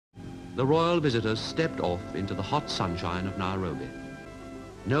the royal visitors stepped off into the hot sunshine of Nairobi.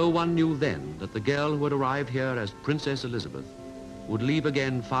 No one knew then that the girl who had arrived here as Princess Elizabeth would leave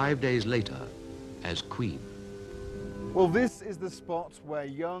again 5 days later as Queen. Well, this is the spot where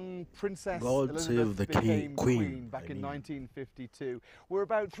young Princess Elizabeth became Queen back in 1952. We're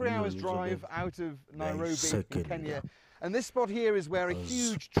about 3 hours' drive out of Nairobi in Kenya. And this spot here is where a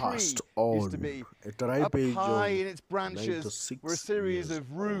huge tree used to be. Up high in its branches were a series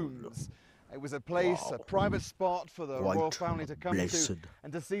of rooms. It was a place, a private spot for the royal family to come to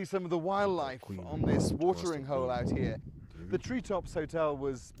and to see some of the wildlife on this watering hole out here. The Treetops Hotel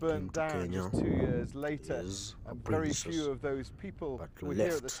was burnt down just 2 years later, and very few of those people who were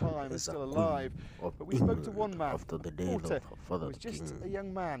here at the time are still alive. But we spoke to one man, Walter, who was just a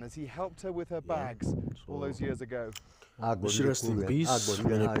young man as he helped her with her bags all those years ago. She rest in peace.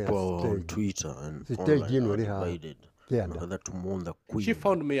 Many people on Twitter and online divided whether to mourn the Queen. She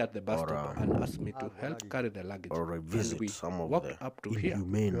found me at the bus stop and asked me to help carry the luggage. Or revisit some of the up to here.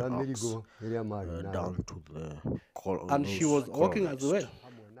 inhumane acts down to the and she was walking as well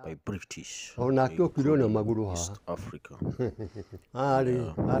by British East Africa,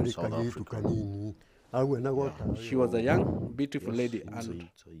 South Africa. She was a young, beautiful lady, and it's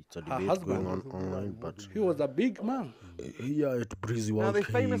a her debate husband, going on online, but he was a big man. here at Breezy Now, they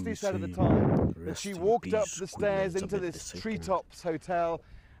famously said at the time that she walked up the stairs into this Treetops Hotel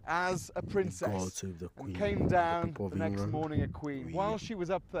as a princess and came down the next morning a queen. While she was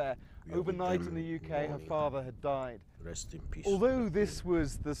up there, overnight in the UK, her father had died. Rest in peace. Although this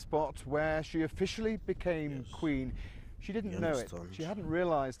was the spot where she officially became queen, she didn't know it. She hadn't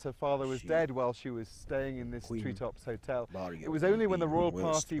realised her father was dead while she was staying in this Treetops Hotel. It was only when the royal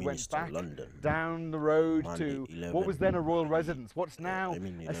party went back down the road to what was then a royal residence, what's now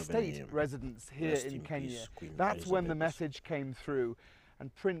a state residence here in Kenya. That's when the message came through,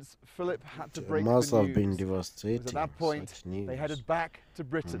 and Prince Phillip had to break the news. Must have been devastating. At that point, they headed back to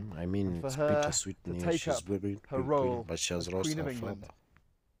Britain I mean, for it's her bittersweet to news. take She's up very her good role queen, but she has as lost Queen of her England. father.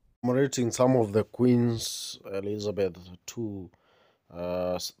 Commemorating some of the Queen's Elizabeth II,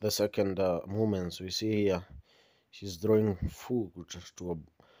 the second moments we see here. She's throwing food to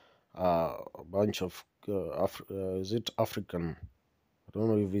a bunch of is it African? I don't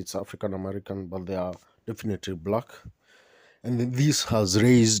know if it's African American, but they are definitely black. And this has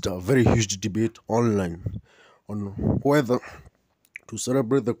raised a very huge debate online on whether to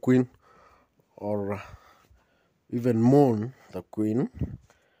celebrate the Queen or even mourn the Queen,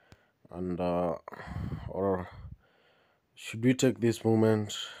 and or should we take this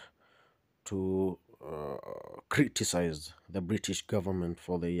moment to criticize the British government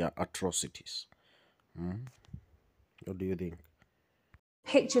for their atrocities? What do you think?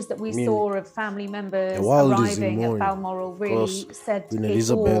 Pictures that we saw of family members arriving at Balmoral really said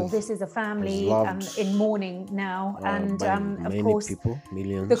it all. This is a family in mourning now, and of course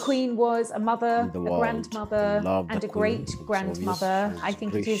the Queen was a mother, a grandmother and a great-grandmother. I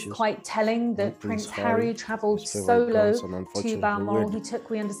think it is quite telling that Prince Harry travelled solo to Balmoral. He took,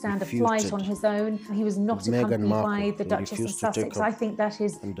 we understand, a flight on his own. He was not accompanied by the Duchess of Sussex. I think that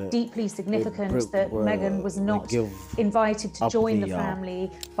is deeply significant that Meghan was not invited to join the family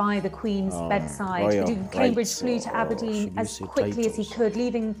by the Queen's bedside. Cambridge flew to Aberdeen as quickly as he could,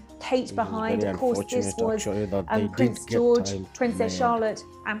 leaving Kate behind. Of course, this was Prince George, Princess Charlotte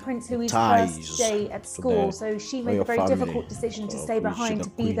and Prince Louis' first day at school, so she made a very difficult decision to stay behind, to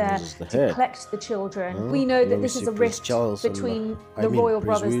be there to collect the children. We know that this is a rift between the royal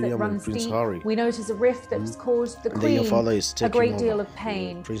brothers that runs deep. We know it is a rift that's caused the Queen a great deal of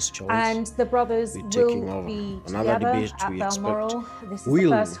pain, and the brothers will be together at Balmoral. This is the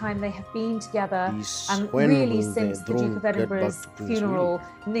first time they have been together, and really since the Duke of Edinburgh's funeral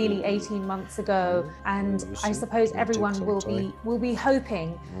nearly 18 months ago. And I suppose everyone will be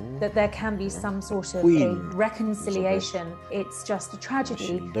hoping that there can be some sort of a reconciliation. It's just a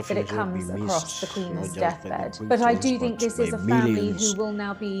tragedy that it comes across the Queen's deathbed. But I do think this is a family who will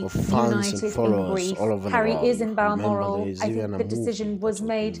now be united in grief. Harry is in Balmoral. I think the decision was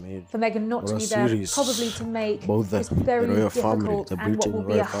made for Meghan not to be there, probably to make this very difficult and what will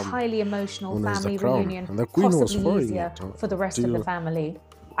be a highly emotional family reunion possibly easier for the rest of the family.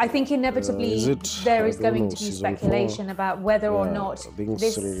 I think inevitably there is going to be speculation about whether or not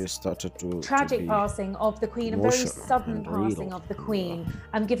this tragic passing of the Queen, a very sudden passing of the Queen,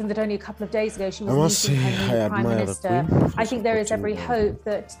 and given that only a couple of days ago she was meeting her new Prime Minister, I think there is every hope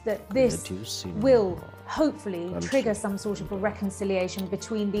that this will hopefully trigger some sort of a reconciliation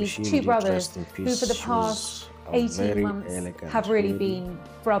between these two brothers who for the past 18 months have really been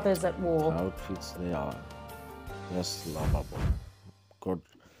brothers at war. Outfits, they are just lovable. God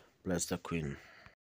Bless the Queen.